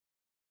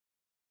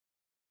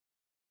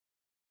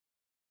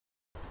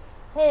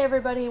Hey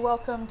everybody,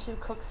 welcome to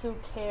Cooks Who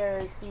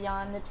Cares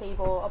Beyond the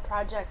Table, a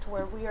project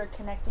where we are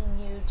connecting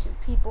you to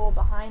people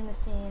behind the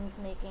scenes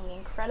making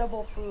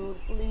incredible food,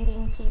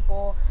 leading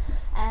people,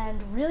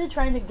 and really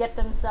trying to get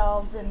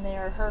themselves in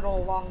their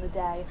hurdle along the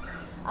day.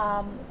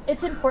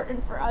 It's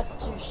important for us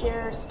to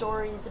share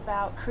stories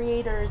about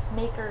creators,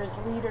 makers,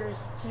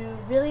 leaders, to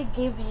really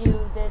give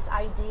you this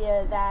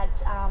idea that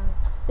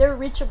they're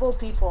reachable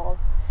people.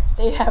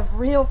 They have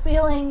real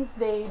feelings,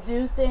 they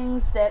do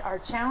things that are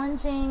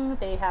challenging,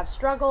 they have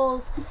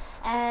struggles,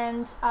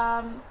 and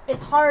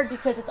it's hard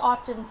because it's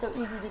often so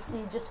easy to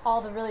see just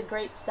all the really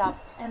great stuff,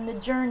 and the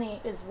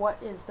journey is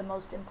what is the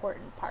most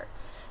important part.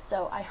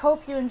 So I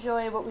hope you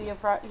enjoy what we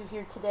have brought you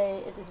here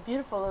today at this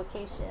beautiful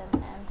location,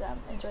 and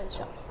enjoy the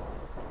show.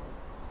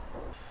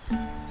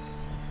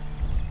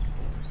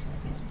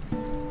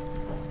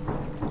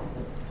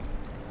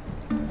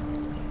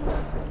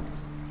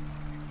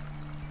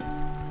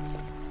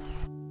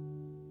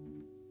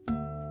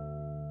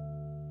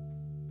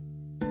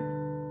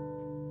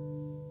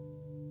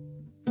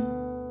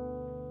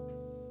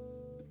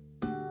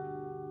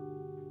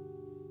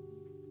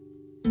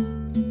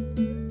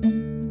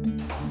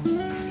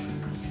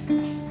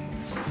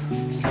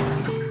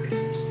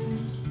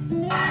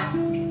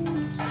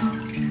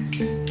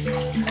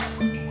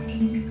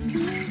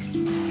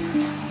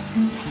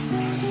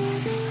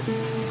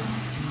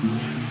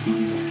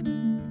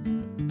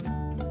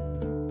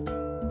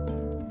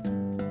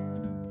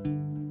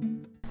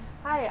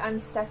 I'm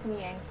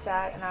Stefanie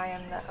Angstadt, and I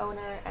am the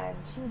owner and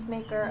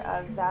cheesemaker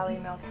of Valley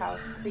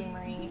Milkhouse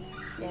Creamery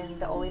in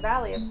the Ole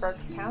Valley of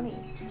Berks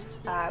County.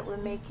 We're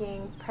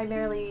making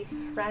primarily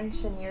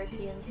French and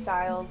European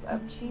styles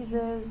of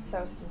cheeses,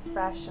 so some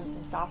fresh and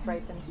some soft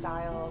ripened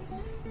styles,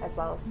 as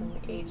well as some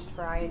aged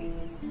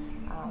varieties.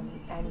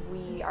 And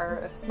we are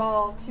a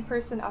small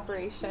two-person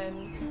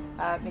operation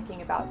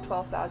making about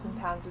 12,000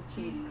 pounds of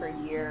cheese per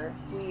year.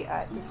 We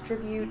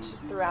distribute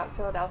throughout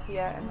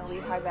Philadelphia and the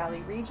Lehigh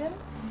Valley region.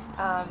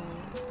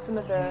 Some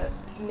of the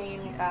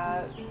main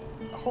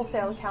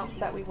wholesale accounts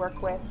that we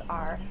work with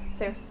are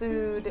Fair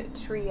Food,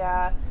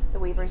 Tria, the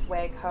Weaver's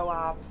Way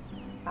co-ops,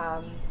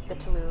 the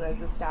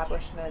Tallulah's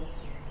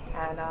establishments,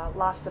 and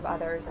lots of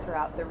others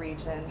throughout the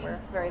region. We're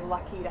very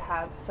lucky to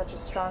have such a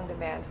strong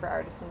demand for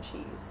artisan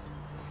cheese.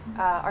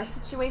 Our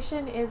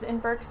situation is in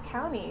Berks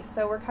County,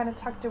 so we're kind of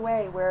tucked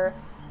away. We're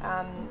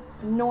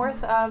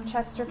north of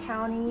Chester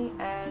County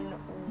and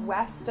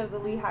west of the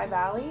Lehigh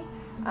Valley.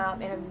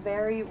 In a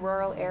very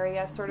rural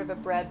area, sort of a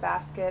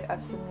breadbasket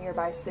of some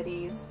nearby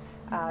cities.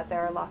 There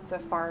are lots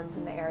of farms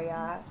in the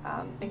area,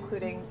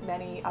 including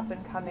many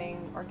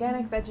up-and-coming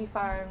organic veggie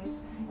farms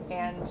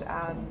and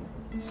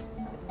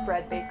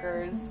bread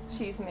bakers,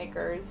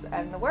 cheesemakers,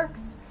 and the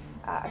works.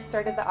 I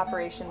started the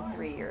operation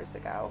 3 years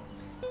ago,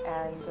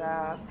 and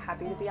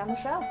happy to be on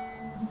the show.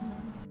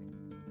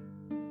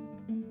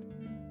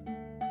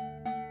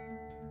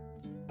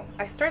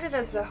 I started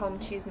as a home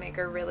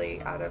cheesemaker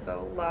really out of a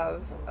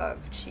love of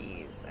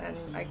cheese, and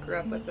I grew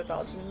up with a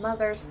Belgian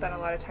mother, spent a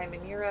lot of time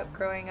in Europe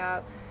growing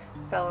up,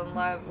 fell in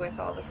love with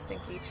all the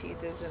stinky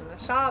cheeses in the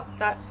shop,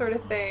 that sort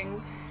of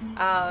thing,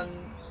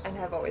 and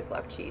have always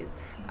loved cheese.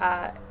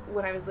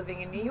 When I was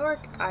living in New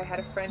York, I had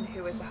a friend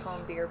who was a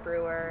home beer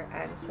brewer,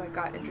 and so I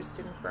got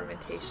interested in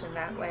fermentation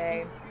that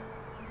way.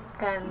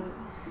 And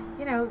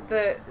you know,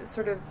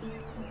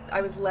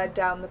 I was led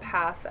down the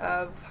path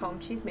of home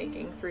cheese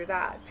making through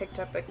that. Picked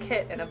up a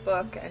kit and a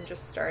book and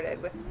just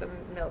started with some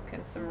milk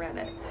and some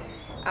rennet.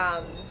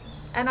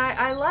 And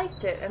I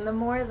liked it, and the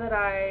more that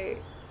I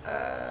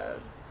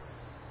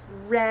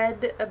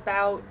read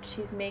about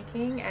cheese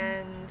making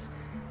and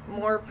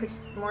more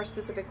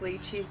specifically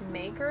cheese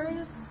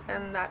makers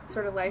and that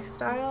sort of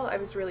lifestyle, I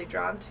was really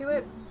drawn to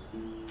it.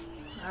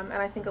 And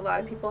I think a lot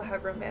of people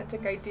have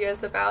romantic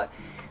ideas about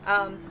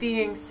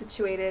being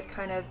situated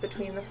kind of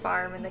between the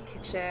farm and the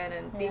kitchen,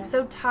 and being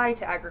so tied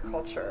to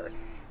agriculture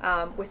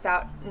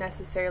without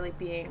necessarily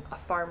being a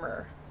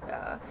farmer,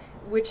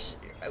 which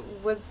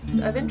was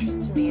of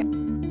interest to me.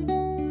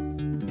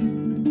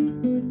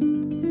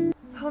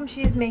 Home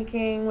cheese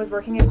making was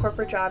working a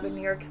corporate job in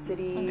New York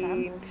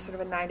City, sort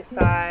of a 9 to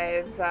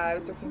 5. I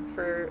was working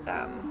for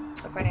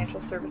a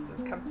financial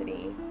services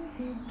company,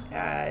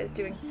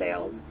 doing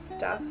sales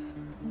stuff.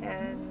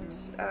 And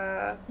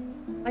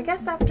I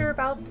guess after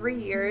about 3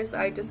 years,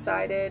 I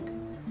decided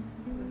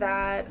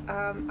that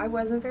I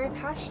wasn't very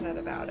passionate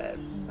about it.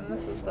 And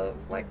this is the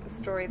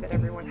story that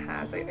everyone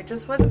has. I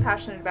just wasn't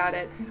passionate about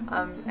it,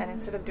 and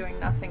instead of doing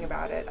nothing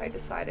about it, I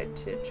decided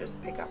to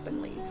just pick up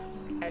and leave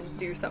and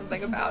do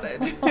something about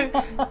it.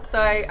 So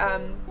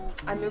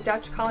I moved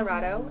out to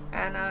Colorado,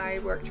 and I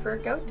worked for a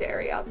goat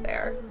dairy out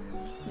there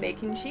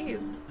making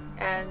cheese,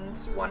 and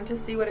wanted to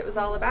see what it was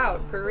all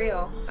about for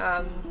real,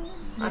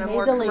 on a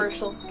more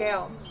commercial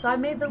scale. So I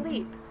made the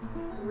leap.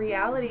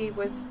 Reality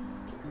was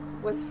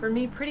for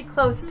me pretty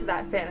close to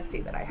that fantasy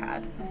that I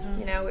had.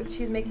 You know,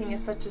 cheese making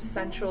is such a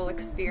sensual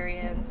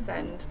experience,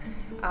 and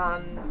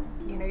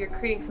you know, you're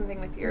creating something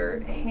with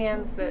your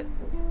hands that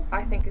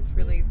I think is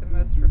really the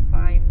most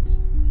refined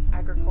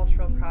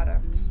agricultural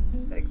product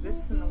that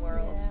exists in the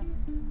world.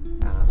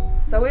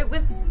 So it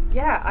was,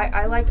 yeah,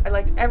 I liked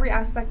every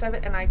aspect of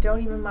it, and I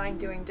don't even mind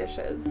doing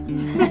dishes.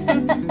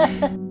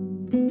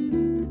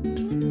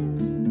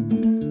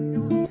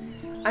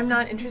 I'm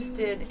not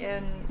interested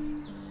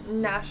in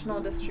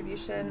national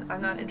distribution.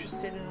 I'm not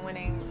interested in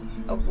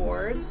winning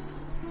awards.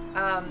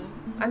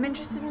 I'm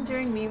interested in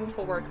doing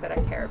meaningful work that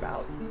I care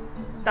about.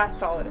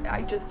 That's all.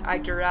 I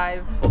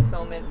derive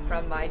fulfillment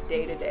from my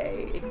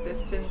day-to-day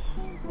existence,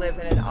 live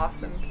in an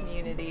awesome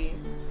community.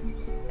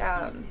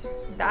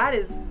 That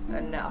is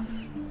enough,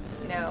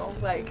 you know,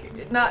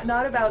 like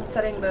not about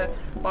setting the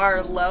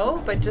bar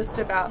low, but just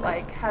about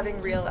like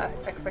having real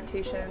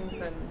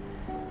expectations, and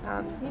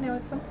you know,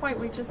 at some point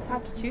we just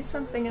have to choose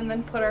something and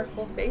then put our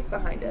full faith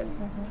behind it.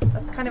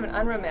 That's kind of an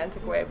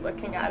unromantic way of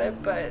looking at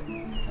it, but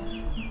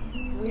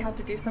we have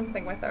to do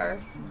something with our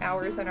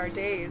hours and our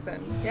days,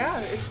 and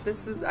yeah,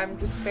 I'm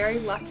just very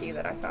lucky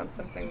that I found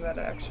something that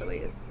actually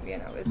is, you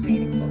know, is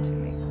meaningful to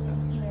me. So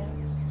yeah,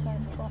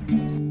 that's cool.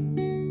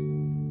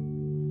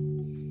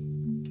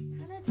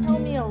 Tell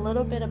me a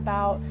little bit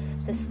about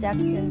the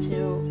steps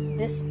into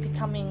this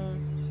becoming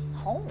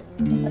home,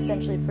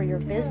 essentially, for your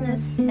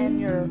business and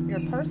your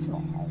personal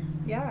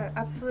home. Yeah,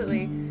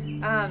 absolutely.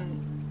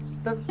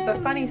 The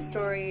funny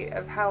story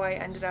of how I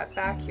ended up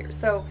back here.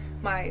 So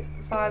my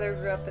father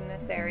grew up in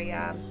this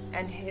area,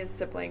 and his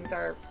siblings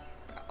are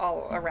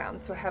all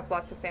around, so I have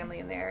lots of family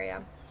in the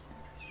area.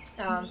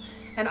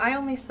 And I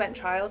only spent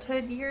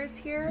childhood years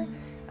here,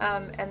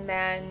 and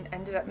then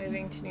ended up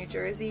moving to New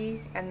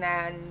Jersey, and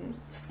then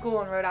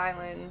school in Rhode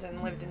Island,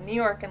 and lived in New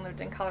York, and lived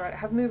in Colorado. I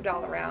have moved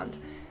all around,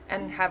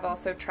 and have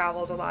also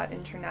traveled a lot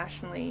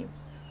internationally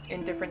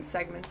in different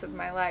segments of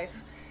my life.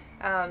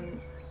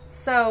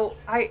 So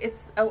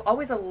it's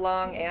always a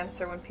long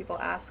answer when people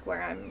ask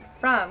where I'm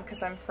from,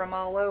 because I'm from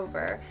all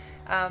over.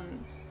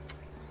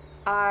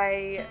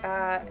 I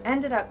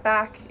ended up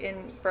back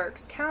in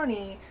Berks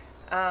County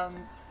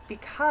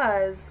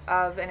because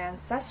of an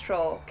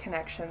ancestral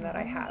connection that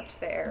I have to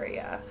the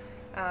area.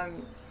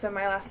 So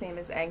my last name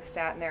is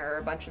Angstadt, and there are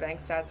a bunch of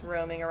Angstadts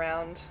roaming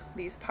around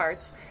these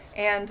parts.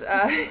 And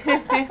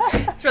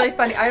it's really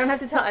funny. I don't have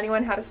to tell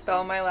anyone how to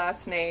spell my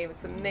last name.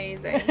 It's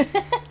amazing.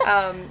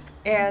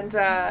 And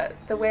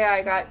the way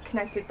I got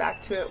connected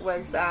back to it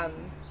was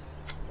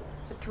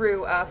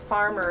through a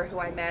farmer who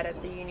I met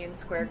at the Union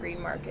Square Green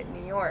Market in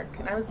New York.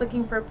 And I was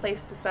looking for a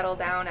place to settle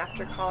down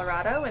after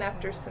Colorado and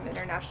after some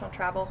international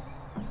travel.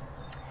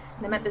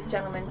 And I met this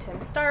gentleman,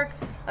 Tim Stark,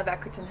 of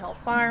Equerton Hill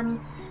Farm,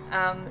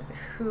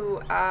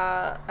 who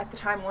at the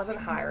time wasn't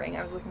hiring.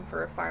 I was looking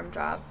for a farm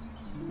job.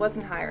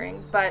 Wasn't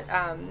hiring, but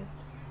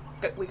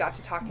we got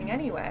to talking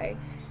anyway.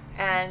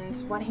 And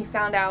when he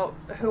found out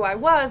who I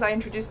was, I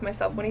introduced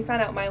myself. When he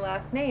found out my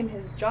last name,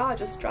 his jaw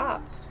just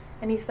dropped.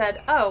 And he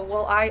said, "Oh,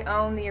 well, I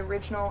own the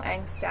original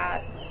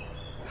Angstadt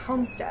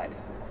homestead.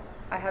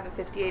 I have a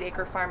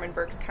 58-acre farm in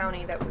Berks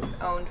County that was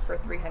owned for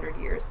 300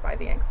 years by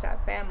the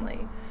Angstadt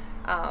family,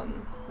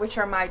 which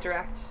are my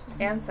direct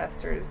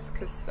ancestors,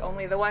 because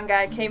only the one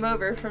guy came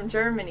over from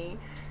Germany."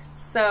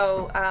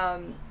 So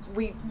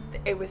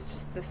it was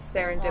just this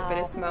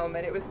serendipitous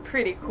moment. It was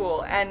pretty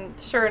cool. And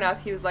sure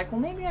enough, he was like,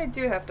 "Well, maybe I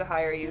do have to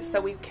hire you."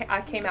 So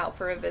I came out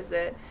for a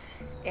visit,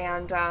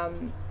 and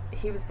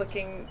he was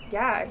looking,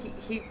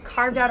 he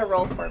carved out a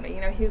role for me.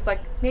 You know, he was like,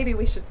 "Maybe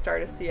we should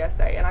start a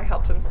CSA," and I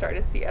helped him start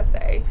a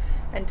CSA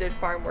and did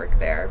farm work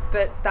there.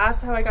 But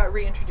that's how I got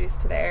reintroduced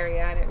to the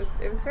area, and it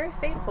was very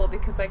fateful,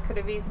 because I could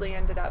have easily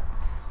ended up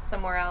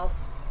somewhere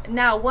else.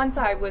 Now, once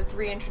I was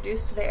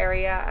reintroduced to the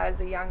area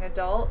as a young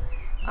adult,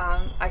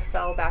 I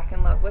fell back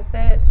in love with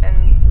it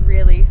and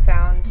really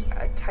found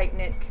a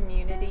tight-knit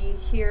community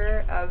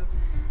here of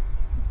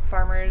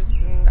farmers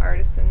and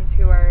artisans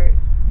who are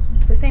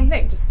the same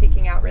thing, just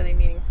seeking out really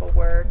meaningful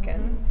work.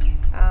 And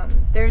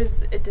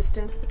there's a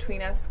distance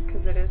between us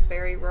because it is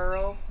very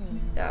rural,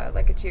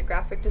 like a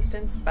geographic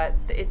distance, but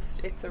it's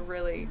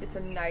a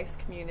nice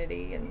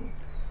community and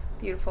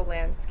beautiful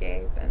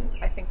landscape. And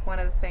I think one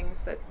of the things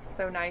that's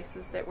so nice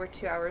is that we're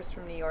 2 hours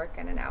from New York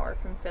and an hour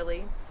from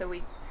Philly, so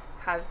we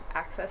have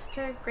access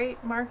to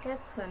great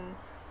markets, and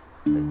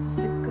it's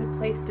just a good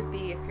place to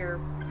be if you're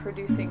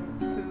producing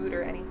food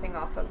or anything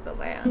off of the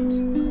land.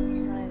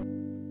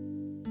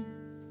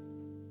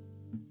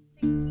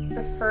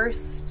 The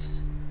first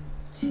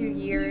 2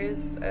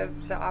 years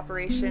of the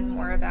operation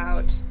were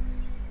about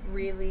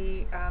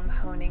really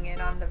honing in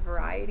on the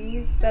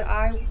varieties that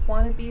I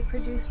want to be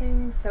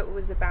producing. So it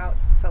was about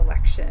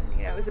selection.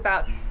 You know, it was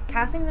about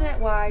casting the net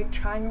wide,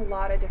 trying a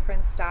lot of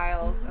different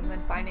styles, and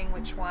then finding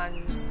which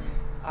ones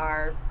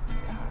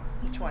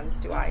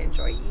do I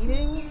enjoy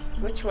eating,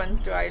 which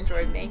ones do I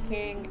enjoy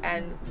making,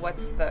 and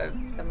what's the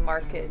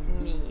market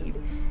need.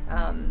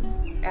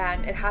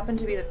 And it happened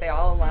to be that they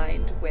all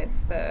aligned with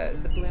the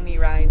bloomy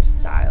rind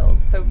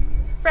styles. So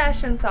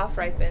fresh and soft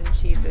ripened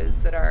cheeses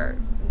that are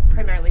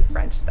primarily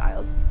French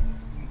styles.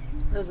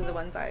 Those are the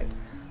ones I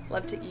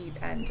love to eat,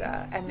 and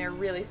they're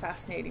really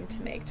fascinating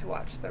to make, to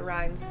watch the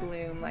rinds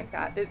bloom like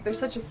that. There's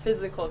such a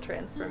physical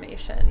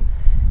transformation.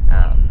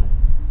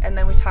 And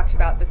then we talked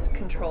about this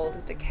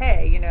controlled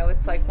decay. You know,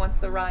 it's like once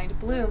the rind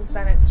blooms,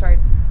 then it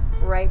starts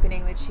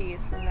ripening the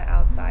cheese from the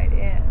outside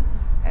in.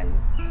 And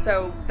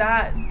so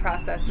that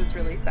process is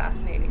really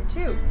fascinating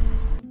too.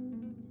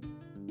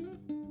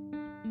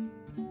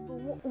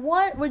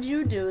 What would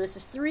you do, this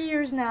is 3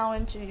 years now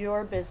into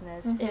your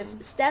business, if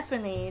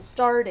Stefanie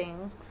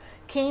starting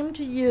came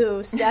to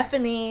you,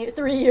 Stefanie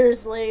 3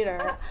 years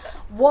later,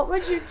 what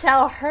would you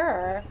tell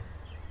her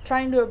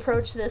trying to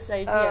approach this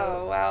idea?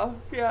 Oh, wow.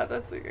 Yeah,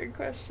 that's a good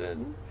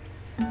question.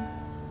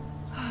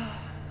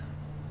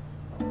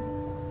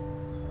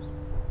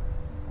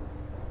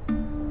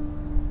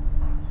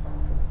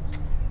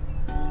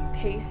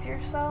 Pace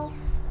yourself.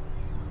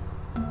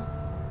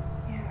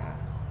 Yeah.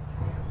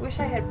 Wish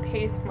I had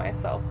paced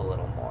myself a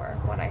little more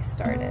when I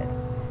started.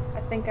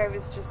 I think I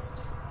was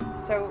just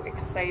so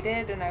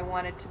excited and I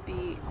wanted to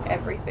be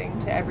everything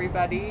to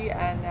everybody,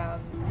 and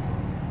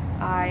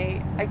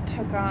I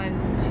took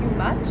on too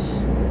much,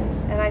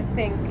 and I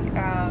think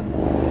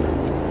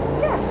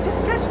just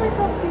stretched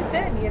myself too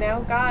thin, you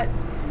know.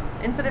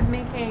 Instead of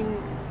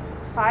making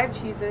 5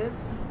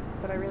 cheeses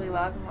that I really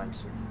love and want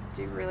to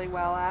do really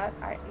well at,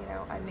 I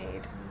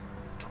made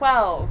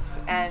 12,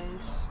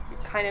 and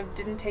kind of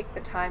didn't take the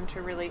time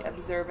to really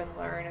observe and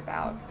learn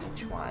about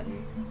each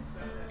one.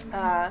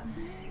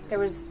 There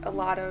was a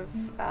lot of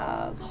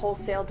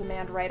wholesale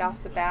demand right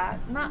off the bat.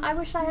 I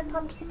wish I had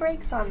pumped the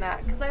brakes on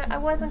that, because I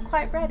wasn't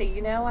quite ready,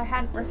 you know. I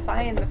hadn't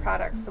refined the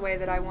products the way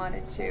that I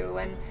wanted to,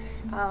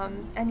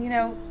 and you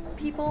know,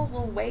 people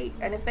will wait,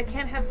 and if they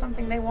can't have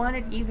something, they want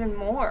it even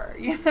more,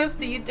 you know.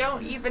 So you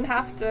don't even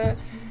have to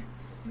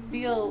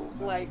feel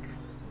like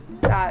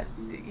that,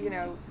 you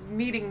know,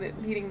 meeting the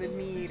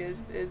need is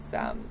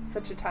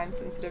such a time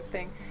sensitive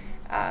thing.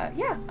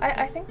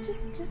 I think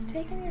just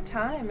taking your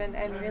time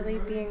and really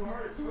being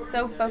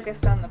so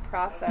focused on the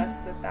process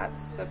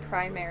that's the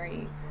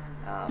primary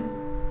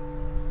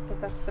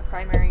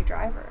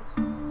driver.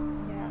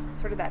 Yeah,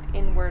 sort of that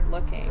inward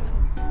looking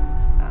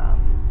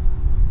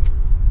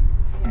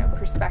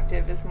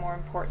perspective is more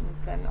important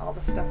than all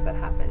the stuff that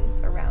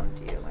happens around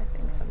you, I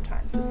think,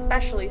 sometimes,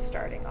 especially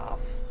starting off.